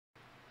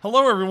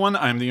Hello everyone,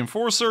 I'm the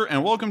Enforcer,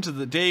 and welcome to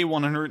the Day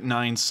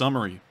 109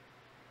 summary.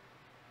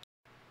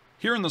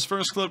 Here in this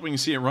first clip, we can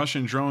see a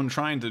Russian drone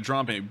trying to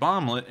drop a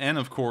bomblet, and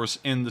of course,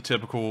 in the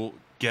typical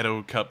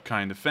Ghetto Cup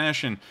kind of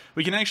fashion,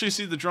 we can actually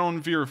see the drone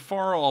veer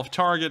far off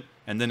target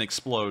and then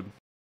explode.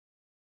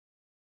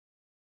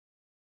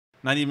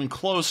 Not even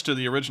close to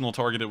the original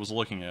target it was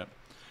looking at.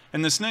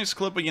 In this next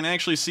clip, we can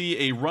actually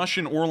see a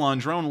Russian Orlan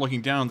drone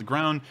looking down at the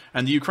ground,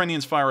 and the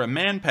Ukrainians fire a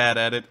Manpad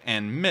at it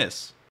and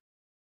miss.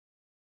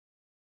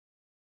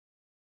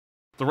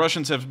 The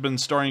Russians have been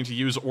starting to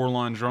use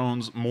Orlan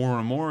drones more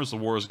and more as the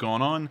war has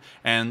gone on,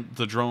 and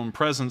the drone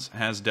presence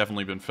has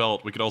definitely been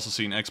felt. We could also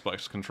see an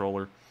Xbox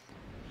controller.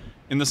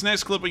 In this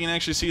next clip, we can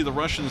actually see the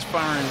Russians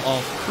firing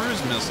off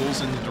cruise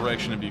missiles in the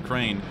direction of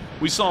Ukraine.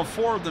 We saw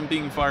 4 of them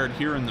being fired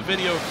here in the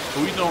video,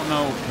 but we don't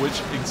know which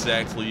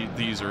exactly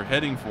these are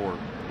heading for.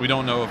 We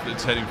don't know if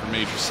it's heading for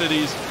major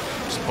cities,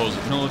 supposed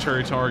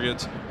military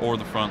targets, or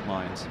the front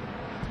lines.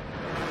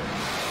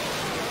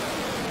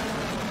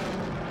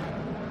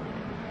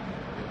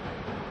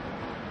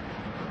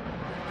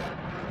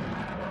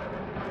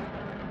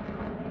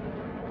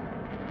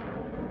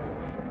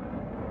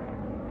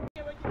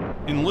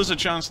 In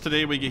Lysychansk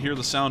today, we can hear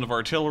the sound of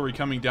artillery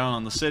coming down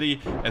on the city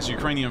as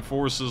Ukrainian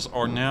forces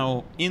are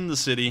now in the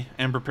city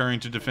and preparing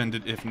to defend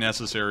it if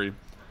necessary.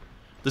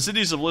 The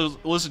cities of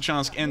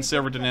Lysychansk and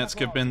Severodonetsk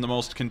have been the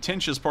most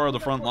contentious part of the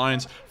front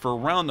lines for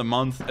around a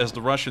month as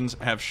the Russians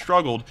have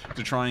struggled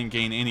to try and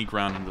gain any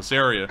ground in this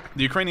area.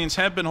 The Ukrainians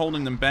have been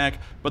holding them back,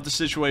 but the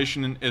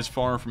situation is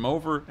far from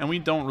over and we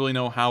don't really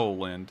know how it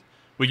will end.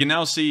 We can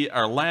now see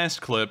our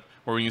last clip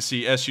where we can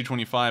see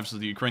Su-25s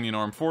of the Ukrainian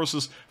armed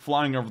forces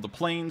flying over the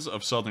plains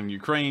of southern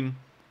Ukraine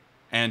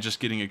and just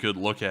getting a good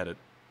look at it.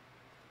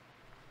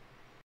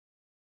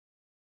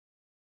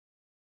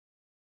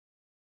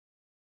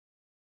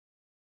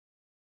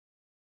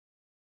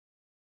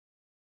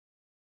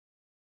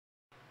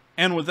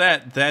 And with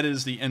that, that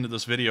is the end of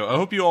this video. I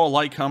hope you all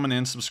like, comment,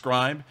 and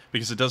subscribe,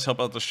 because it does help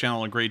out this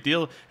channel a great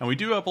deal. And we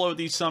do upload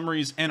these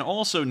summaries and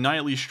also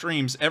nightly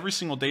streams every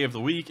single day of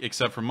the week,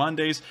 except for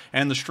Mondays,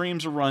 and the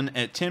streams are run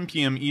at 10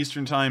 PM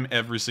Eastern Time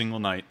every single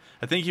night.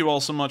 I thank you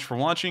all so much for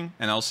watching,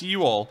 and I'll see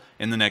you all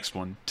in the next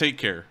one. Take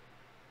care.